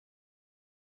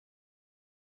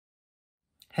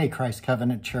Hey, Christ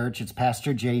Covenant Church, it's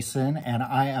Pastor Jason, and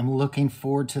I am looking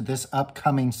forward to this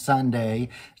upcoming Sunday.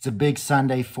 It's a big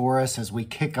Sunday for us as we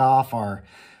kick off our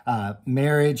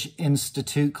Marriage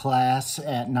Institute class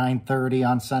at 9:30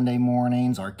 on Sunday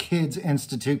mornings, our Kids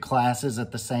Institute classes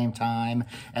at the same time,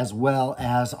 as well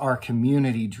as our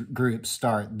community groups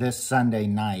start this Sunday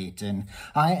night. And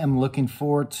I am looking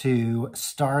forward to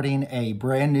starting a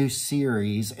brand new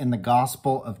series in the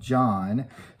Gospel of John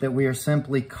that we are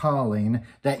simply calling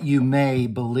That You May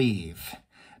Believe.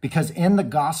 Because in the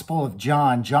Gospel of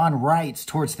John, John writes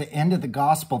towards the end of the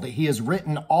Gospel that he has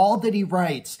written all that he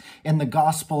writes in the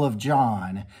Gospel of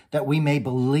John that we may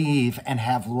believe and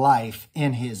have life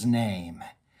in his name.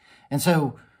 And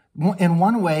so in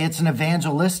one way, it's an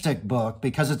evangelistic book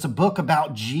because it's a book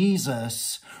about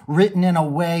Jesus written in a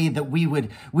way that we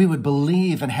would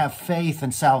believe and have faith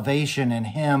and salvation in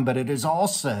him. But it is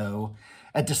also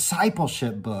a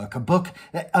discipleship book, a book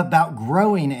about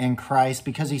growing in Christ,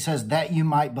 because he says that you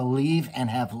might believe and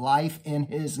have life in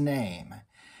his name.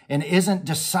 And isn't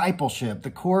discipleship,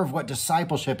 the core of what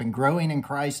discipleship and growing in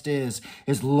Christ is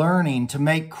learning to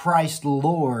make Christ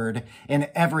Lord in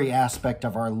every aspect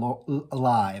of our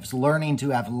lives, learning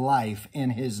to have life in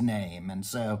his name. And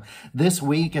so this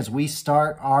week, as we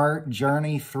start our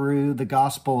journey through the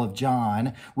Gospel of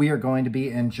John, we are going to be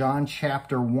in John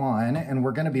chapter 1, and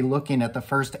we're going to be looking at the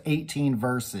first 18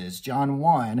 verses, John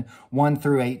 1, 1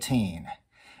 through 18.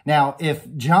 Now, if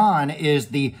John is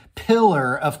the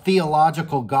pillar of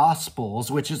theological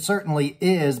gospels, which it certainly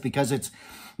is because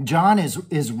John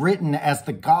is written as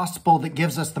the gospel that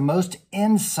gives us the most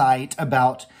insight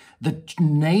about the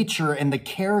nature and the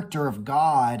character of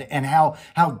God and how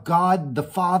God the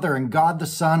Father and God the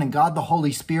Son and God the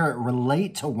Holy Spirit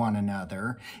relate to one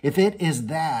another. If it is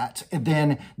that,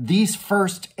 then these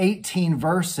first 18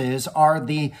 verses are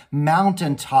the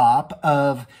mountaintop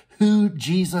of who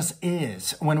Jesus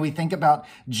is. When we think about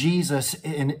Jesus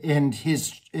in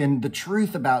the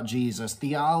truth about Jesus,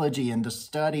 theology and the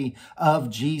study of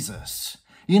Jesus,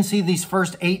 you can see these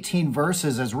first 18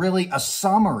 verses as really a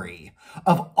summary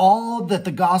of all that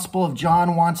the Gospel of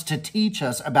John wants to teach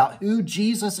us about who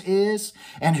Jesus is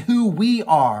and who we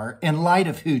are in light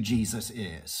of who Jesus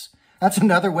is. That's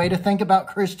another way to think about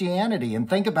Christianity and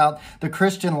think about the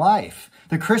Christian life.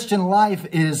 The Christian life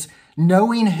is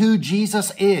knowing who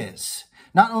Jesus is,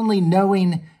 not only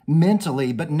knowing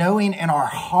mentally, but knowing in our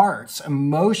hearts,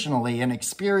 emotionally and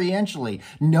experientially,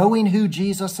 knowing who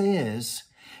Jesus is,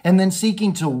 and then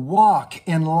seeking to walk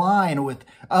in line with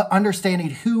understanding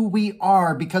who we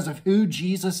are because of who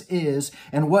Jesus is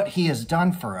and what he has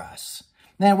done for us.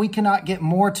 Now, we cannot get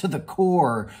more to the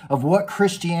core of what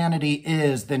Christianity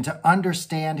is than to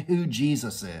understand who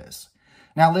Jesus is.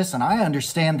 Now, listen, I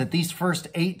understand that these first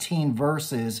 18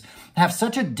 verses have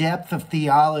such a depth of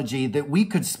theology that we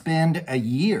could spend a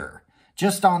year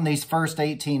just on these first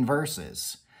 18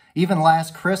 verses. Even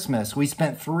last Christmas, we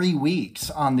spent 3 weeks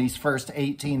on these first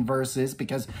 18 verses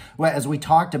because, well, as we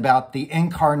talked about the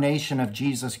incarnation of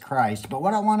Jesus Christ. But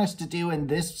what I want us to do in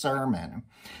this sermon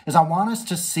is I want us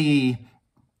to see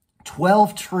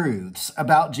 12 truths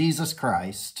about Jesus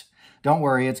Christ. Don't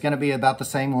worry, it's going to be about the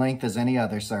same length as any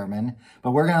other sermon,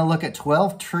 but we're going to look at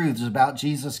 12 truths about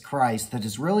Jesus Christ that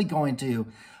is really going to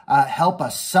help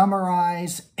us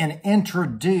summarize and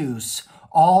introduce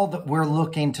all that we're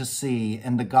looking to see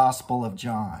in the Gospel of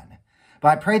John. But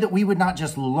I pray that we would not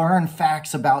just learn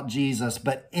facts about Jesus,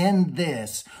 but in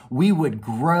this, we would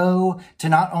grow to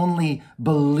not only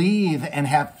believe and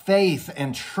have faith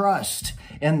and trust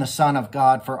in the Son of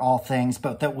God for all things,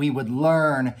 but that we would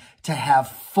learn to have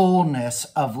fullness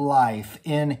of life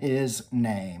in his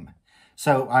name.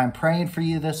 So I'm praying for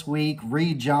you this week.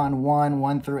 Read John 1,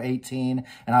 1 through 18,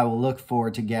 and I will look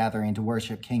forward to gathering to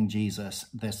worship King Jesus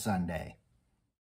this Sunday.